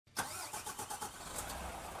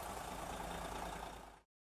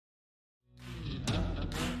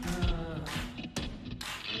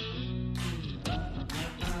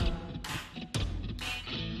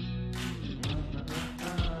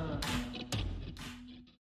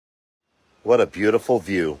What a beautiful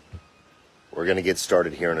view. We're going to get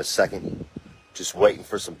started here in a second. Just waiting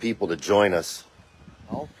for some people to join us.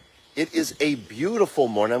 It is a beautiful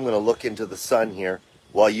morning. I'm going to look into the sun here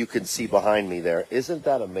while you can see behind me there. Isn't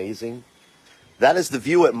that amazing? That is the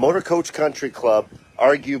view at Motorcoach Country Club.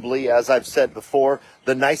 Arguably, as I've said before,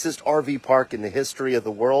 the nicest RV park in the history of the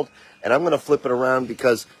world. And I'm going to flip it around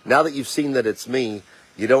because now that you've seen that it's me,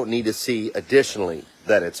 you don't need to see additionally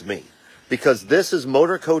that it's me. Because this is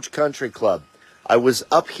Motorcoach Country Club. I was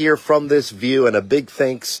up here from this view, and a big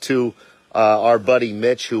thanks to our buddy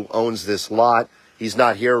Mitch who owns this lot. He's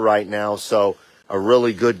not here right now, so a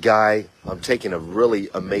really good guy. I'm taking a really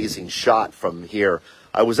amazing shot from here.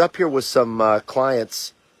 I was up here with some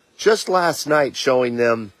clients just last night showing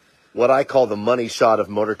them what I call the money shot of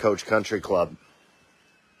Motorcoach Country Club.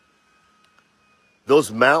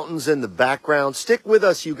 Those mountains in the background. Stick with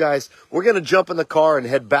us, you guys. We're going to jump in the car and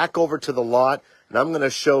head back over to the lot, and I'm going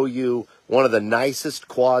to show you one of the nicest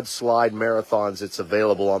quad slide marathons that's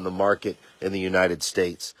available on the market in the United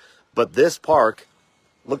States. But this park,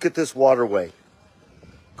 look at this waterway.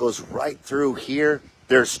 Goes right through here.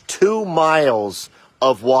 There's 2 miles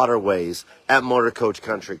of waterways at Motorcoach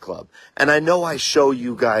Country Club. And I know I show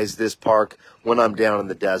you guys this park when I'm down in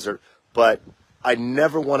the desert, but I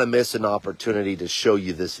never want to miss an opportunity to show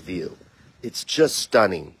you this view. It's just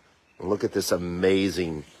stunning. And look at this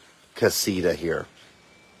amazing casita here.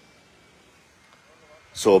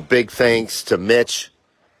 So a big thanks to Mitch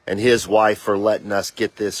and his wife for letting us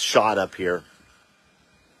get this shot up here.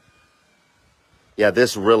 Yeah,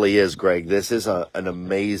 this really is, Greg. This is an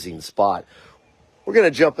amazing spot. We're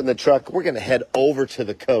going to jump in the truck. We're going to head over to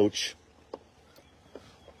the coach.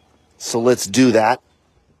 So let's do that.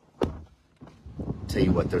 Tell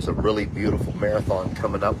you what, there's a really beautiful marathon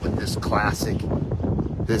coming up with this classic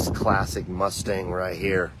Mustang right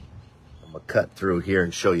here. I'm going to cut through here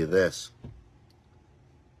and show you this.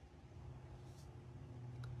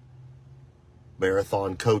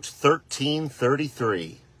 Marathon Coach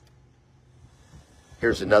 1333.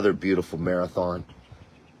 Here's another beautiful marathon.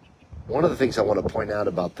 One of the things I want to point out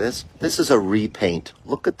about this is a repaint.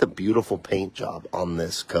 Look at the beautiful paint job on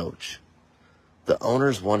this coach. The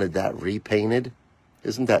owners wanted that repainted.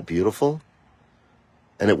 Isn't that beautiful?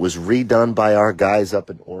 And it was redone by our guys up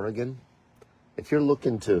in Oregon. If you're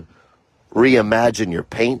looking to reimagine your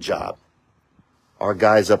paint job, our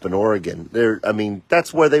guys up in Oregon,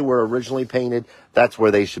 that's where they were originally painted. That's where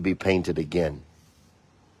they should be painted again.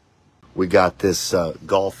 We got this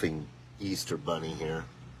golfing Easter bunny here.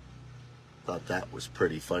 Thought that was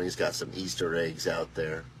pretty funny. He's got some Easter eggs out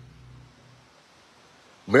there.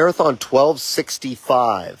 Marathon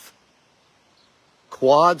 1265.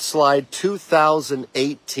 Quad Slide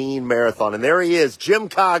 2018 Marathon. And there he is, Jim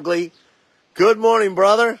Cogley. Good morning,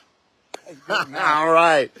 brother. Hey, good All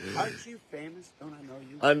right. Aren't you famous? Don't I know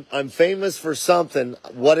you? I'm famous for something.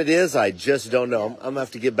 What it is, I just don't know. I'm going to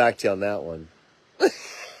have to get back to you on that one.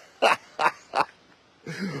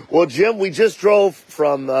 Well, Jim, we just drove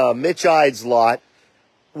from Mitch Ide's lot,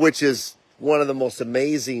 which is one of the most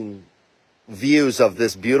amazing views of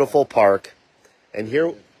this beautiful park. And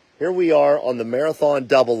here we are on the Marathon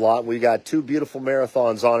double lot. We got 2 beautiful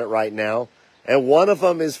marathons on it right now, and one of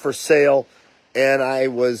them is for sale. And I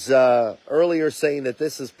was earlier saying that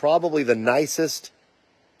this is probably the nicest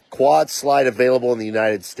quad slide available in the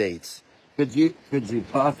United States. Could you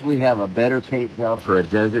possibly have a better paint job for a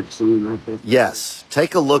desert scene like this? Yes,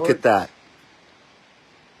 take a look at that.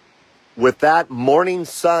 With that morning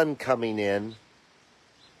sun coming in,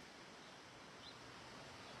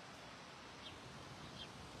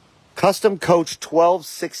 Custom Coach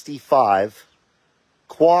 1265,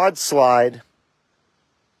 quad slide.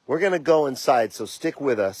 We're going to go inside, so stick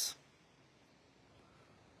with us.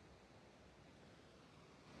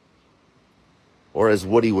 Or as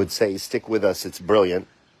Woody would say, stick with us, it's brilliant.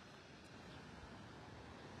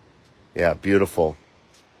 Yeah, beautiful.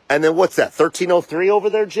 And then what's that, 1303 over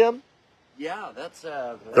there, Jim? Yeah, that's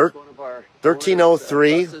one of our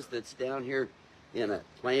 1303 buses that's down here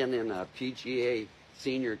playing in a PGA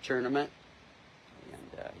senior tournament.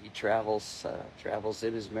 And he travels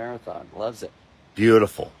in his marathon. Loves it.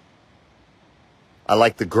 Beautiful. I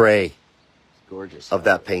like the gray. It's gorgeous. Of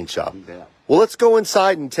that paint job. Yeah. Well, let's go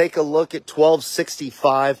inside and take a look at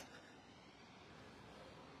 1265.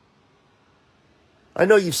 I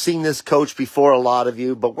know you've seen this coach before, a lot of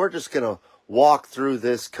you, but we're just going to walk through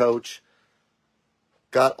this coach.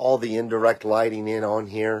 Got all the indirect lighting in on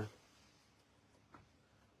here.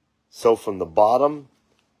 So from the bottom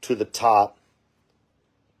to the top,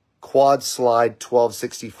 Quad Slide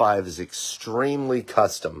 1265 is extremely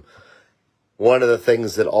custom. One of the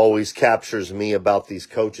things that always captures me about these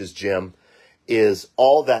coaches, Jim, is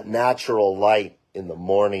all that natural light in the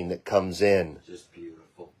morning that comes in. Just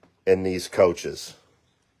beautiful. In these coaches.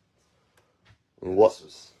 What? This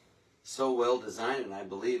was so well designed, and I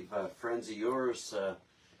believe friends of yours,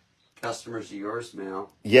 customers of yours,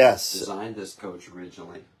 Mal. Yes. Designed this coach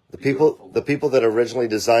originally. The people that originally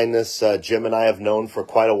designed this, Jim and I have known for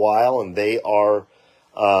quite a while, and they are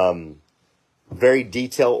very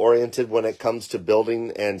detail oriented when it comes to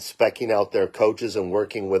building and speccing out their coaches and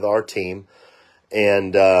working with our team.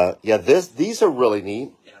 And yeah, these are really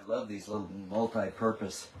neat. Yeah, I love these little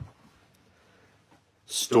multi-purpose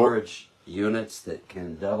storage units that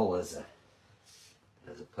can double as a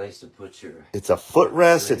place to put your. It's a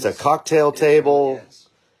footrest. It's a cocktail table. Really is.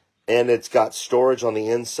 And it's got storage on the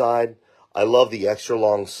inside. I love the extra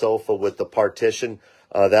long sofa with the partition.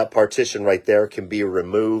 That partition right there can be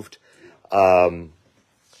removed. So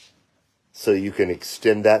you can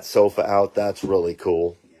extend that sofa out. That's really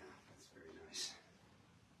cool. Yeah, that's very nice.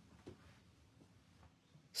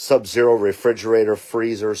 Sub-zero refrigerator,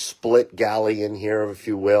 freezer, split galley in here, if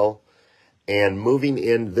you will. And moving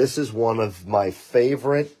in, this is one of my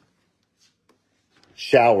favorite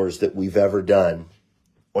showers that we've ever done,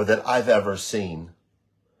 or that I've ever seen.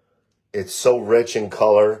 It's so rich in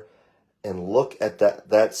color, and look at that.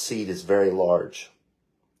 That seat is very large.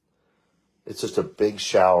 It's just a big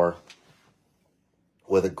shower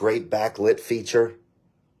with a great backlit feature.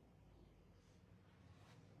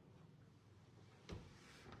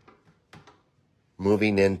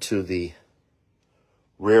 Moving into the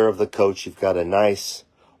rear of the coach, you've got a nice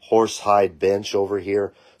horsehide bench over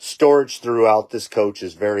here. Storage throughout this coach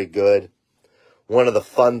is very good. One of the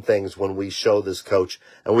fun things when we show this coach,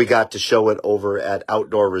 and we got to show it over at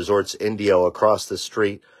Outdoor Resorts Indio across the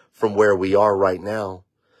street from where we are right now.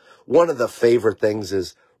 One of the favorite things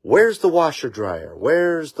is, where's the washer dryer?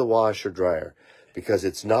 Where's the washer dryer? Because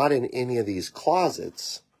it's not in any of these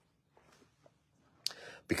closets.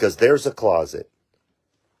 Because there's a closet.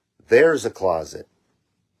 There's a closet.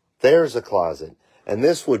 There's a closet. And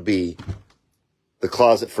this would be the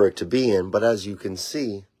closet for it to be in. But as you can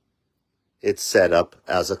see, it's set up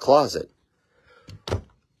as a closet.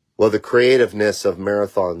 Well, the creativeness of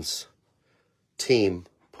Marathon's team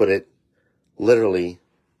put it literally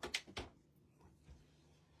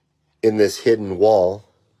in this hidden wall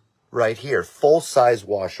right here. Full-size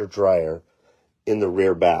washer dryer in the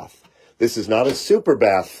rear bath. This is not a super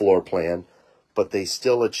bath floor plan, but they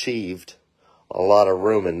still achieved a lot of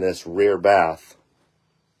room in this rear bath.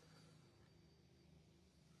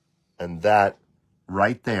 And that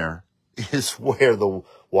right there is where the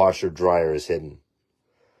washer dryer is hidden.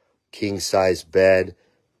 King size bed.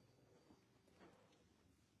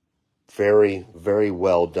 Very, very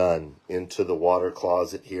well done into the water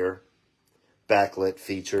closet here. Backlit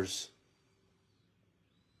features.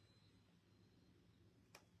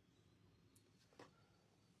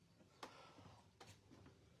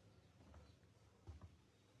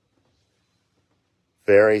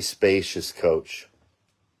 Very spacious coach.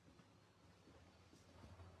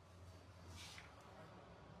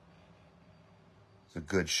 It's a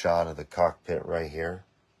good shot of the cockpit right here.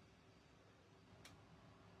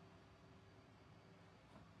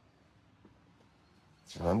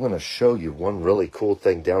 And I'm going to show you one really cool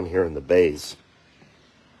thing down here in the bays.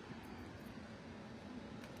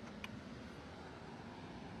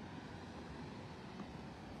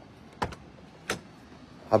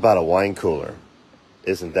 How about a wine cooler?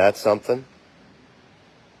 Isn't that something?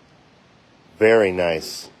 Very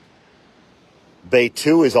nice. Bay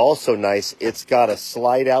 2 is also nice. It's got a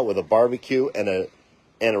slide out with a barbecue and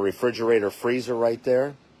a refrigerator freezer right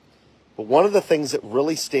there. But one of the things that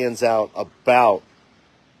really stands out about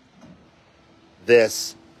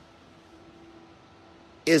this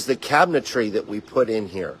is the cabinetry that we put in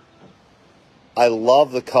here. I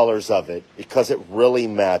love the colors of it because it really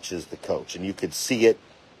matches the coach, and you could see it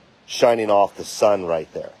shining off the sun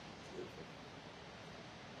right there.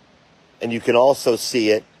 And you can also see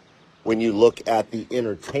it when you look at the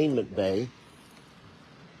entertainment bay,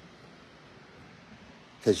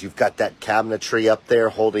 because you've got that cabinetry up there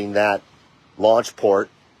holding that launch port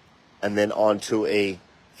and then onto a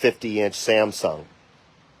 50-inch Samsung.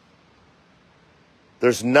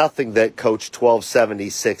 There's nothing that Coach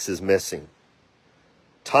 1276 is missing.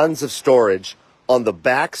 Tons of storage on the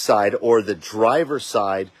back side or the driver's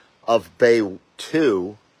side of Bay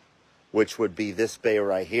 2, which would be this bay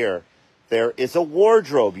right here. There is a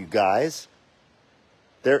wardrobe, you guys.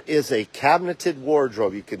 There is a cabineted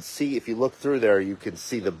wardrobe. You can see, if you look through there, you can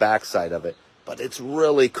see the backside of it. But it's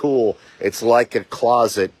really cool. It's like a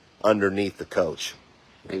closet underneath the coach.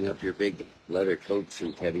 Hang up your big leather coats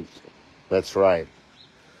and Teddy. That's right.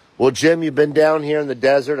 Well, Jim, you've been down here in the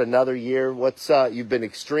desert another year. You've been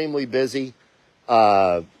extremely busy.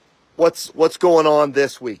 What's going on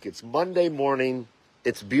this week? It's Monday morning.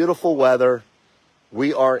 It's beautiful weather.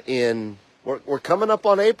 We're coming up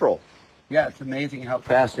on April. Yeah, it's amazing how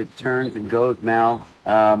fast it turns and goes now.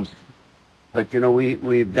 But you know,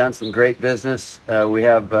 we've done some great business. We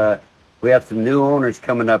have some new owners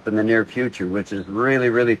coming up in the near future, which is really,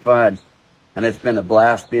 really fun. And it's been a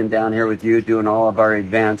blast being down here with you, doing all of our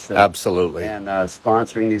events. Absolutely. And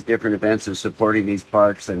sponsoring these different events and supporting these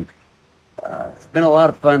parks. And it's been a lot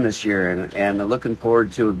of fun this year, and looking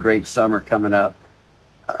forward to a great summer coming up.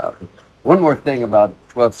 One more thing about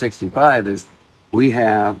 1265 is we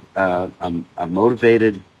have a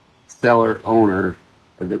motivated seller owner,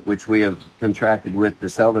 which we have contracted with to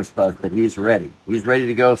sell their stuff, but he's ready. He's ready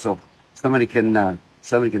to go, so somebody can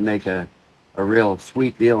make a real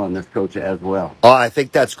sweet deal on this coach as well. Oh, I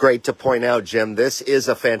think that's great to point out, Jim. This is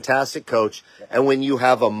a fantastic coach, and when you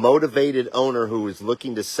have a motivated owner who is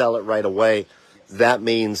looking to sell it right away, that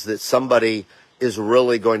means that somebody is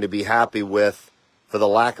really going to be happy with, for the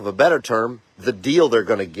lack of a better term, the deal they're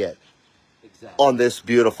going to get on this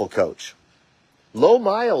beautiful coach. Low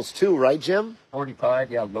miles too, right, Jim?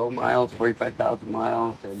 45, yeah, low miles, 45,000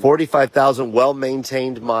 miles. 45,000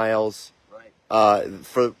 well-maintained miles. Right.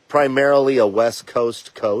 For primarily a West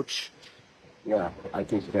Coast coach. Yeah, I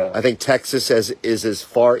think Texas is as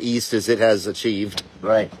far east as it has achieved.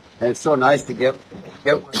 right. And it's so nice to get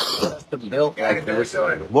custom built like this.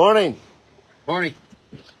 Morning. Morning.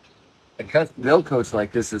 A custom built coach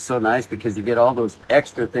like this is so nice because you get all those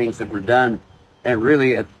extra things that were done, and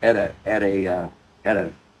really at a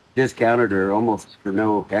discounted or almost for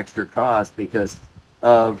no extra cost because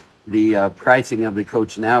of the pricing of the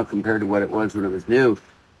coach now compared to what it was when it was new.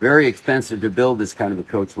 Very expensive to build this kind of a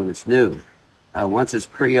coach when it's new. Once it's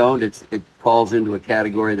pre-owned, it falls into a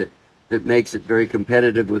category that makes it very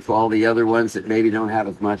competitive with all the other ones that maybe don't have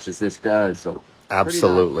as much as this does. So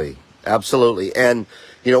absolutely, absolutely. And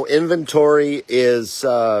you know, inventory is,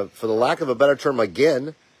 for the lack of a better term,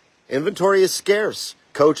 again, inventory is scarce.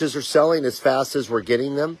 Coaches are selling as fast as we're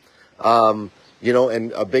getting them. You know,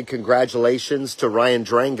 and a big congratulations to Ryan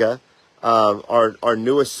Drenga, our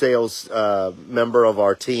newest sales member of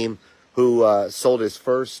our team, who sold his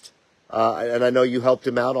first. And I know you helped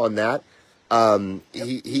him out on that.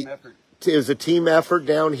 It was a team effort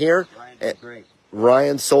down here. Ryan did great.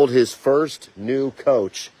 Ryan sold his first new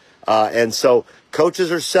coach. And so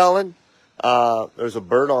coaches are selling. There's a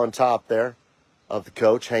bird on top there of the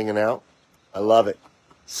coach hanging out. I love it.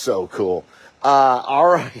 So cool. All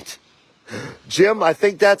right. Jim, I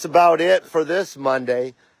think that's about it for this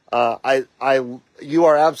Monday. You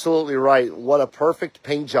are absolutely right. What a perfect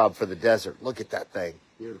paint job for the desert. Look at that thing.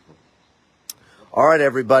 Beautiful. All right,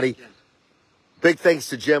 everybody. Big thanks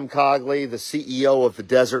to Jim Cogley, the CEO of the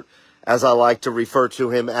desert, as I like to refer to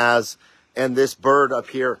him as, and this bird up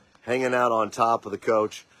here hanging out on top of the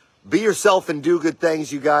coach. Be yourself and do good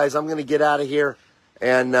things, you guys. I'm going to get out of here.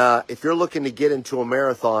 And if you're looking to get into a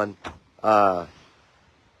marathon,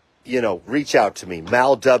 you know, reach out to me,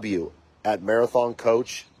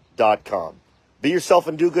 malw@marathoncoach.com. Be yourself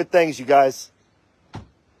and do good things, you guys.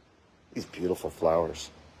 These beautiful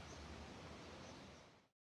flowers.